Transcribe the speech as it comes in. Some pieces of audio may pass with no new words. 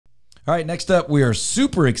All right, next up, we are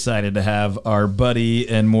super excited to have our buddy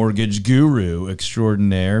and mortgage guru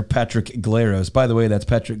extraordinaire, Patrick Glaros. By the way, that's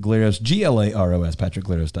Patrick Glaros, Glaros,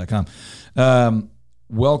 patrickglaros.com.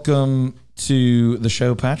 Welcome to the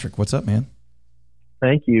show, Patrick. What's up, man?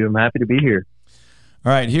 Thank you. I'm happy to be here.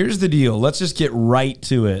 All right, here's the deal. Let's just get right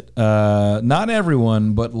to it. Not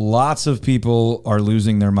everyone, but lots of people are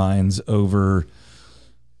losing their minds over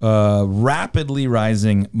rapidly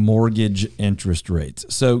rising mortgage interest rates.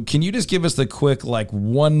 So can you just give us the quick,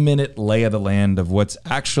 1 minute lay of the land of what's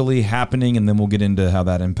actually happening, and then we'll get into how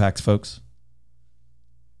that impacts folks?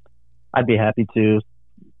 I'd be happy to.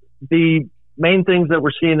 The main things that we're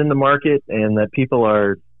seeing in the market and that people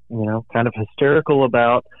are, kind of hysterical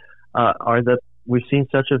about are that we've seen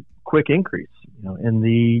such a quick increase. In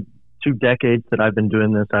the 2 decades that I've been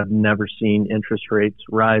doing this, I've never seen interest rates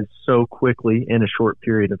rise so quickly in a short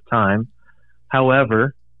period of time.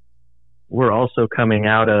 However, we're also coming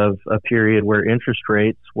out of a period where interest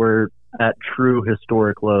rates were at true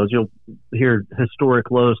historic lows. You'll hear historic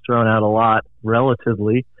lows thrown out a lot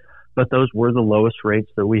relatively, but those were the lowest rates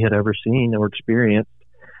that we had ever seen or experienced.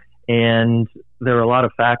 And there are a lot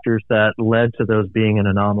of factors that led to those being an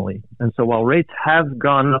anomaly. And so while rates have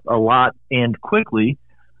gone up a lot and quickly,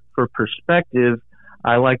 for perspective,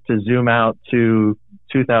 I like to zoom out to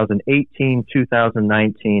 2018,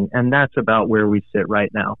 2019, and that's about where we sit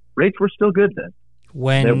right now. Rates were still good then.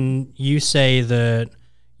 When you say that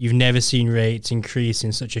you've never seen rates increase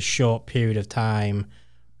in such a short period of time,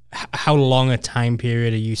 how long a time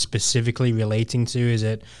period are you specifically relating to? Is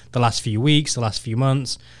it the last few weeks, the last few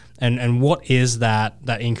months? And what is that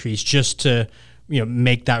increase, just to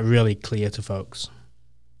make that really clear to folks?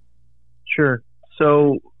 Sure.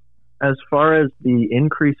 So as far as the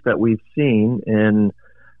increase that we've seen in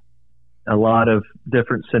a lot of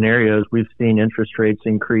different scenarios, we've seen interest rates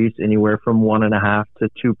increase anywhere from 1.5% to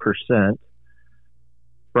 2%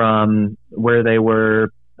 from where they were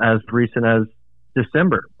as recent as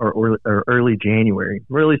December or early January.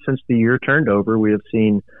 Really, since the year turned over, we have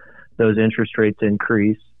seen those interest rates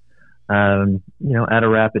increase, at a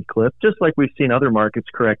rapid clip, just like we've seen other markets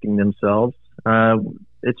correcting themselves.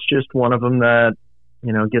 It's just one of them that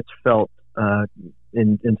gets felt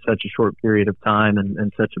in such a short period of time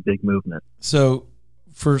and such a big movement. So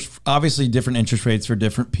for obviously different interest rates for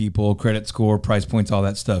different people, credit score, price points, all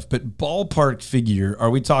that stuff. But ballpark figure, are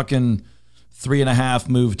we talking 3.5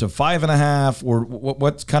 move to 5.5, or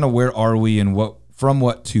what's kind of, where are we and from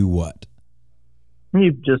what to what?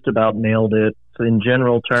 You've just about nailed it. So in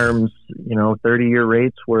general terms, 30-year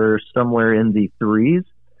rates were somewhere in the 3s.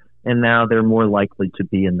 And now they're more likely to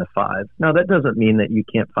be in the 5s. Now, that doesn't mean that you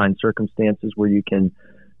can't find circumstances where you can,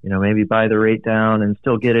 maybe buy the rate down and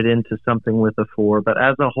still get it into something with a 4. But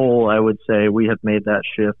as a whole, I would say we have made that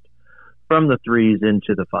shift from the 3s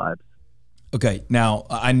into the 5s. Okay. Now,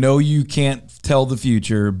 I know you can't tell the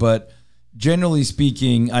future, but generally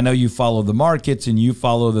speaking, I know you follow the markets and you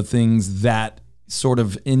follow the things that sort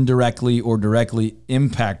of indirectly or directly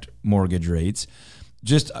impact mortgage rates.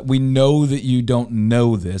 We know that you don't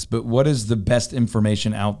know this, but what does the best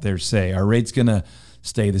information out there say? Are rates going to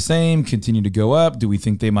stay the same, continue to go up? Do we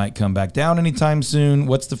think they might come back down anytime soon?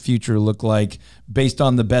 What's the future look like based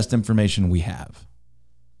on the best information we have?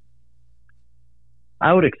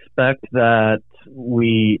 I would expect that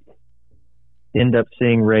we end up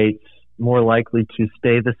seeing rates more likely to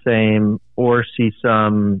stay the same or see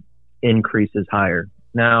some increases higher.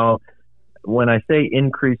 Now, when I say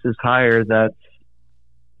increases higher, that's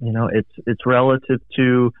it's relative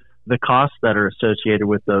to the costs that are associated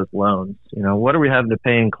with those loans. What are we having to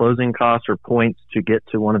pay in closing costs or points to get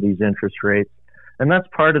to one of these interest rates? And that's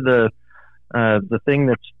part of the thing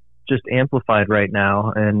that's just amplified right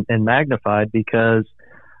now and magnified because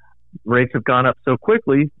rates have gone up so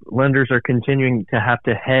quickly. Lenders are continuing to have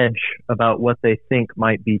to hedge about what they think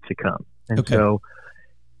might be to come. And so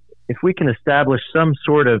if we can establish some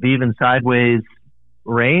sort of even sideways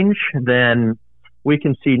range, then we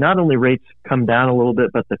can see not only rates come down a little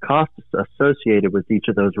bit, but the costs associated with each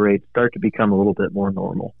of those rates start to become a little bit more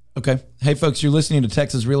normal. Okay. Hey, folks, you're listening to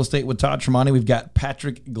Texas Real Estate with Todd Tremonti. We've got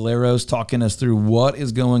Patrick Glaros talking us through what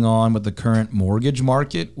is going on with the current mortgage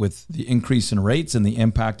market with the increase in rates and the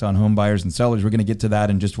impact on home buyers and sellers. We're going to get to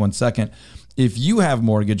that in just 1 second. If you have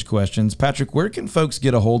mortgage questions, Patrick, where can folks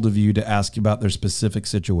get a hold of you to ask about their specific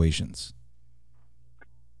situations?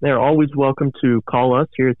 They're always welcome to call us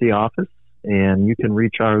here at the office, and you can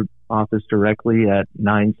reach our office directly at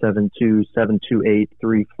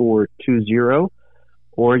 972-728-3420,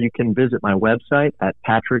 or you can visit my website at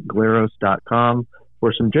patrickglaros.com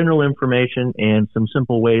for some general information and some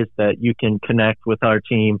simple ways that you can connect with our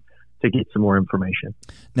team to get some more information.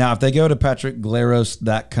 Now, if they go to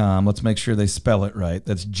patrickglaros.com, let's make sure they spell it right.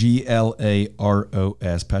 That's Glaros,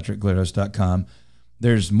 patrickglaros.com.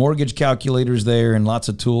 There's mortgage calculators there and lots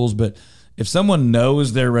of tools, but if someone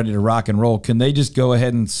knows they're ready to rock and roll, can they just go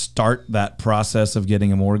ahead and start that process of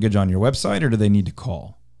getting a mortgage on your website, or do they need to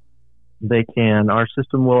call? They can. Our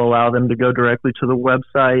system will allow them to go directly to the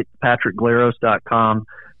website, patrickglaros.com,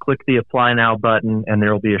 click the Apply Now button, and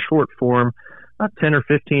there will be a short form, about 10 or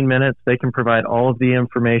 15 minutes. They can provide all of the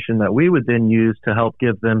information that we would then use to help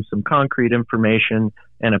give them some concrete information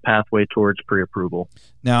and a pathway towards pre-approval.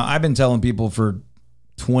 Now, I've been telling people for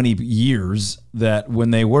 20 years that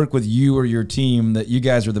when they work with you or your team, that you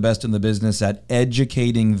guys are the best in the business at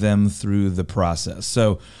educating them through the process.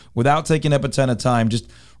 So without taking up a ton of time,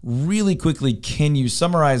 just really quickly, can you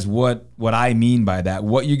summarize what I mean by that?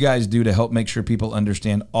 What you guys do to help make sure people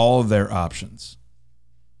understand all of their options?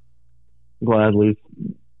 Gladly.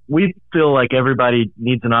 We feel like everybody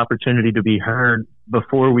needs an opportunity to be heard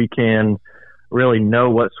before we can really know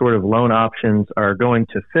what sort of loan options are going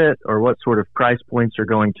to fit or what sort of price points are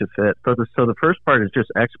going to fit. So the first part is just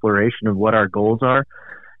exploration of what our goals are.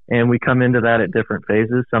 And we come into that at different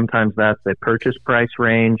phases. Sometimes that's a purchase price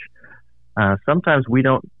range. Sometimes we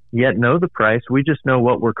don't yet know the price. We just know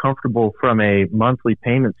what we're comfortable from a monthly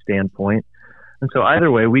payment standpoint. And so either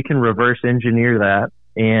way, we can reverse engineer that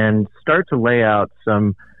and start to lay out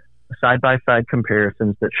some side-by-side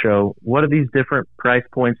comparisons that show what do these different price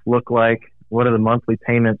points look like, what are the monthly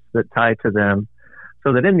payments that tie to them,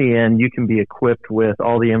 so that in the end you can be equipped with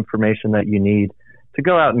all the information that you need to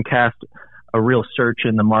go out and cast a real search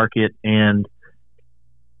in the market. And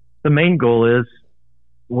the main goal is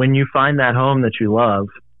when you find that home that you love,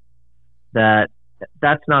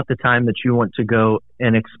 that's not the time that you want to go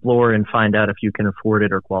and explore and find out if you can afford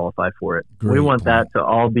it or qualify for it. Great we want point. that to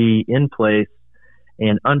all be in place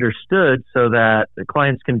and understood so that the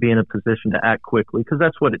clients can be in a position to act quickly, because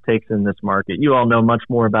that's what it takes in this market. You all know much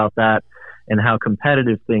more about that and how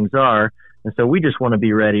competitive things are. And so we just want to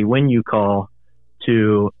be ready when you call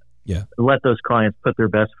to let those clients put their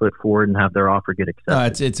best foot forward and have their offer get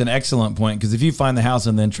accepted. It's an excellent point, because if you find the house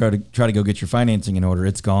and then try to go get your financing in order,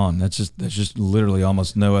 it's gone. That's just literally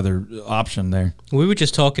almost no other option there. We were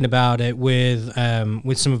just talking about it with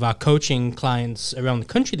some of our coaching clients around the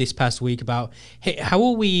country this past week about, hey, how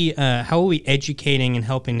are we educating and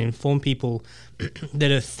helping inform people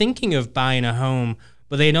that are thinking of buying a home,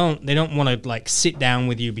 but they don't want to like sit down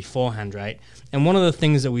with you beforehand, right? And one of the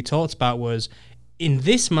things that we talked about was, in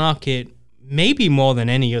this market, maybe more than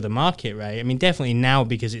any other market, right? I mean, definitely now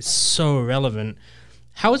because it's so relevant,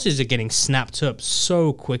 houses are getting snapped up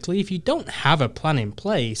so quickly. If you don't have a plan in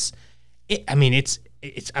place, I'm going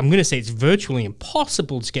to say it's virtually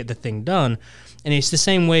impossible to get the thing done. And it's the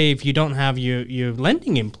same way if you don't have your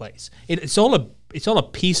lending in place. It's all a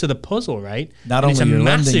piece of the puzzle, right? Not only your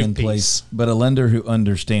lending in place, but a lender who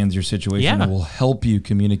understands your situation and will help you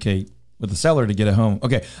communicate with the seller to get a home.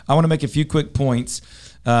 Okay, I want to make a few quick points.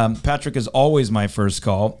 Patrick is always my first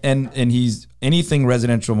call, and he's anything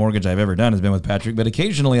residential mortgage I've ever done has been with Patrick, but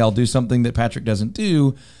occasionally I'll do something that Patrick doesn't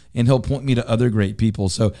do, and he'll point me to other great people.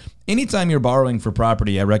 So anytime you're borrowing for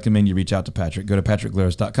property, I recommend you reach out to Patrick. Go to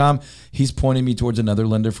patrickglaros.com. He's pointing me towards another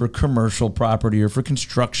lender for commercial property or for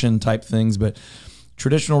construction type things, but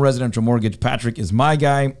traditional residential mortgage, Patrick is my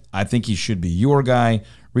guy. I think he should be your guy.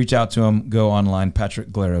 Reach out to him. Go online,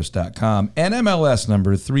 patrickglaros.com. NMLS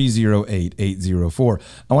number 308804.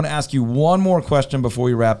 I want to ask you one more question before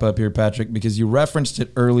we wrap up here, Patrick, because you referenced it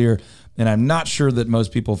earlier, and I'm not sure that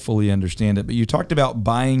most people fully understand it, but you talked about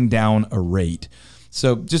buying down a rate.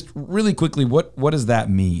 So just really quickly, what does that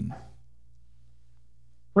mean?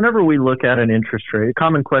 Whenever we look at an interest rate, a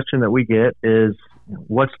common question that we get is,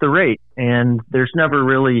 what's the rate? And there's never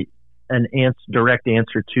really an direct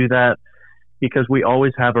answer to that, because we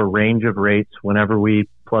always have a range of rates whenever we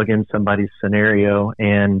plug in somebody's scenario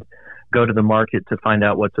and go to the market to find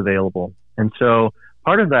out what's available. And so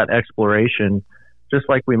part of that exploration, just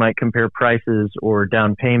like we might compare prices or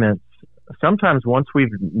down payments, sometimes once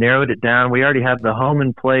we've narrowed it down, we already have the home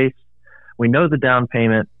in place, we know the down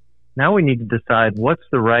payment. Now we need to decide what's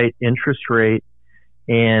the right interest rate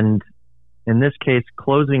and, in this case,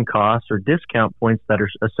 closing costs or discount points that are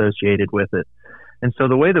associated with it. And so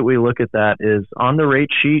the way that we look at that is, on the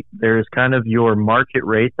rate sheet, there's kind of your market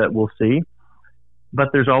rate that we'll see, but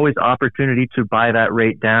there's always opportunity to buy that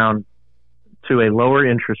rate down to a lower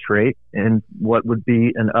interest rate and what would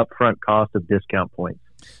be an upfront cost of discount points.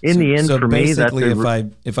 In the end, for me, that's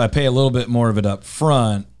if I pay a little bit more of it up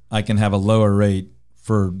front, I can have a lower rate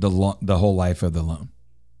for the whole life of the loan.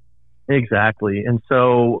 Exactly. And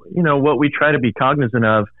so, what we try to be cognizant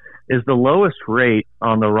of is the lowest rate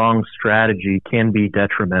on the wrong strategy can be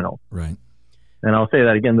detrimental. Right. And I'll say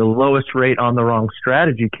that again, the lowest rate on the wrong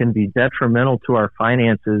strategy can be detrimental to our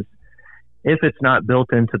finances if it's not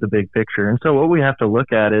built into the big picture. And so what we have to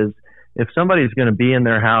look at is, if somebody's going to be in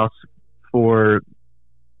their house for,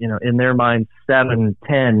 in their mind, 7,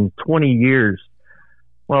 10, 20 years,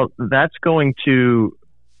 well, that's going to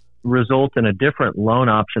result in a different loan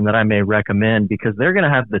option that I may recommend, because they're going to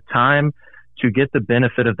have the time to get the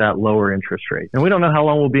benefit of that lower interest rate. And we don't know how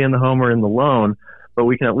long we'll be in the home or in the loan, but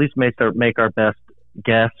we can at least make our best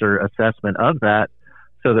guess or assessment of that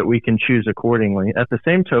so that we can choose accordingly. At the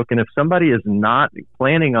same token, if somebody is not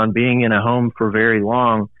planning on being in a home for very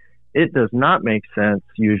long, it does not make sense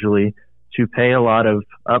usually to pay a lot of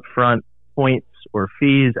upfront points or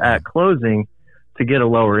fees at closing to get a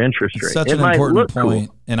lower interest rate. It's such an important point,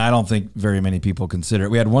 cool, and I don't think very many people consider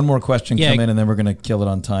it. We had one more question come in, and then we're going to kill it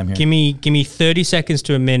on time here. Give me 30 seconds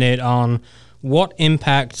to a minute on what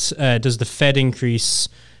impact does the Fed increases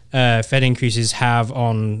have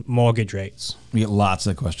on mortgage rates? We get lots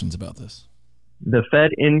of questions about this. The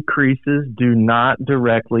Fed increases do not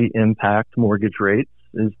directly impact mortgage rates,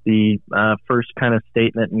 is the first kind of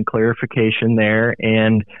statement and clarification there.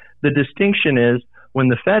 And the distinction is, when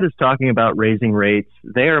the Fed is talking about raising rates,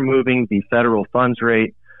 they are moving the federal funds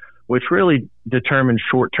rate, which really determines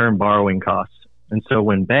short-term borrowing costs. And so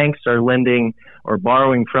when banks are lending or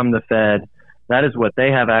borrowing from the Fed, that is what they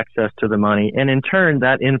have access to the money. And in turn,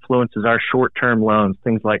 that influences our short-term loans,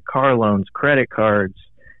 things like car loans, credit cards,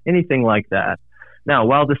 anything like that. Now,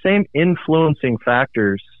 while the same influencing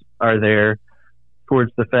factors are there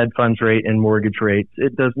towards the Fed funds rate and mortgage rates,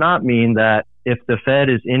 it does not mean that if the Fed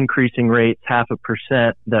is increasing rates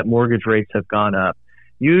 0.5%, that mortgage rates have gone up.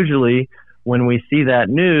 Usually, when we see that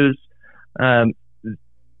news,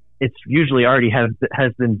 it's usually already has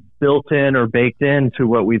been built in or baked into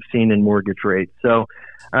what we've seen in mortgage rates. So,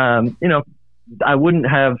 I wouldn't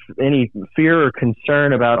have any fear or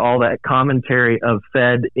concern about all that commentary of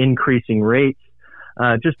Fed increasing rates,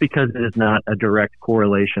 just because it is not a direct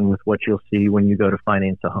correlation with what you'll see when you go to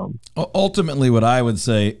finance a home. Ultimately, what I would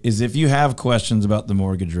say is, if you have questions about the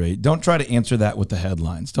mortgage rate, don't try to answer that with the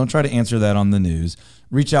headlines. Don't try to answer that on the news.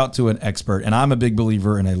 Reach out to an expert. And I'm a big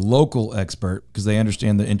believer in a local expert, because they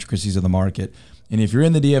understand the intricacies of the market. And if you're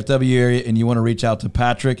in the DFW area and you want to reach out to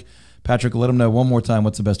Patrick, let him know one more time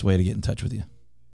what's the best way to get in touch with you.